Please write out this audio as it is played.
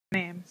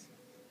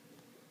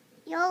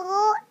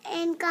Yogurt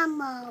and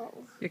gumbo.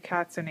 Your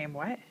cats are named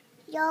what?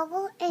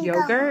 Yogurt and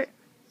Yogurt gumbo.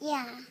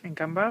 Yeah. and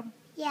gumbo?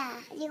 Yeah.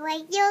 You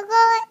like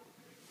yogurt?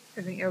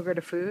 Isn't yogurt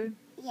a food?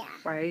 Yeah.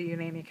 Why are you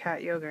naming your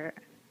cat Yogurt?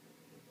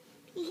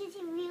 Because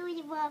he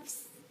really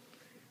loves.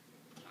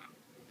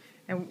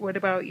 And what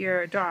about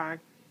your dog?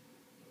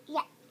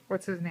 Yeah.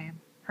 What's his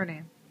name? Her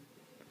name?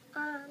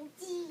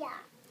 Gia.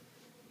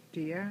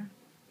 Gia?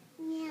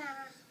 Yeah.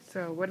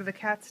 So what do the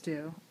cats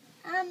do?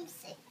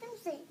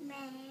 Say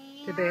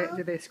meow.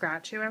 Do they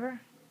scratch you ever?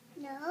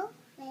 No.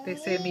 They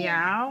say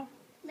meow?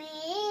 Meow.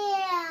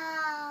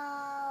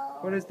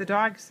 What does the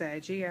dog say,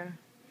 Gia?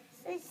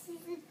 So she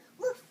said,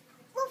 woof,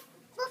 woof,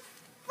 woof,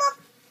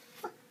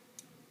 woof.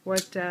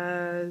 What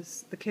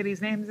does the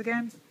kitty's names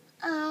again?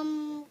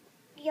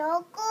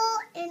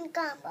 Yogurt and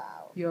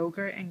gumbo.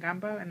 Yogurt and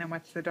gumbo? And then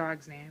what's the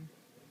dog's name?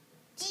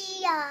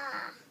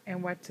 Gia.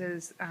 And what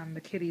does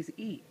the kitties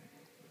eat?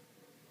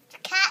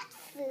 Cat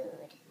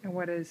food. And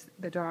what does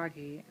the dog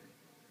eat?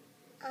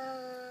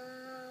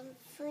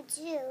 Food.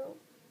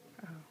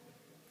 Oh.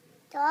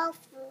 Dog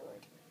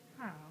food.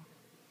 Oh.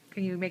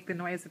 Can you make the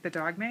noise that the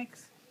dog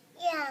makes?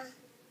 Yeah.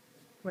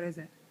 What is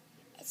it?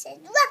 It said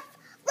woof,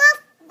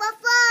 woof, woof,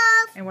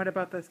 woof. And what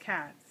about those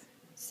cats?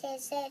 She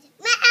said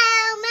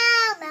meow,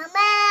 meow,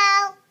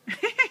 meow,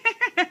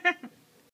 meow.